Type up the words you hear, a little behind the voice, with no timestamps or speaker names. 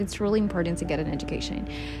It's really important to get an education.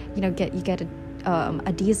 You get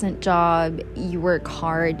a decent job, you work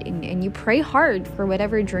hard, and you pray hard for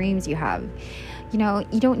whatever dreams you have. You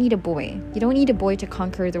don't need a boy. You don't need a boy to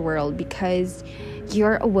conquer the world, because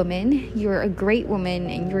you're a woman, you're a great woman,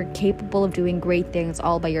 and you're capable of doing great things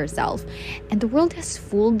all by yourself. And the world has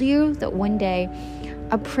fooled you that one day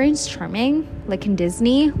a Prince Charming, like in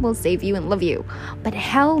Disney, will save you and love you. But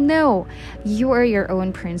hell no, you are your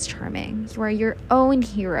own Prince Charming. You are your own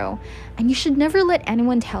hero. And you should never let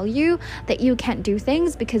anyone tell you that you can't do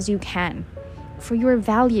things, because you can. For you are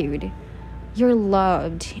valued, you're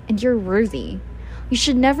loved, and you're worthy. You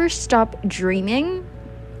should never stop dreaming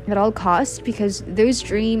at all costs, because those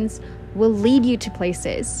dreams will lead you to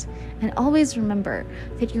places. And always remember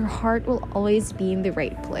that your heart will always be in the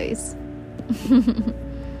right place.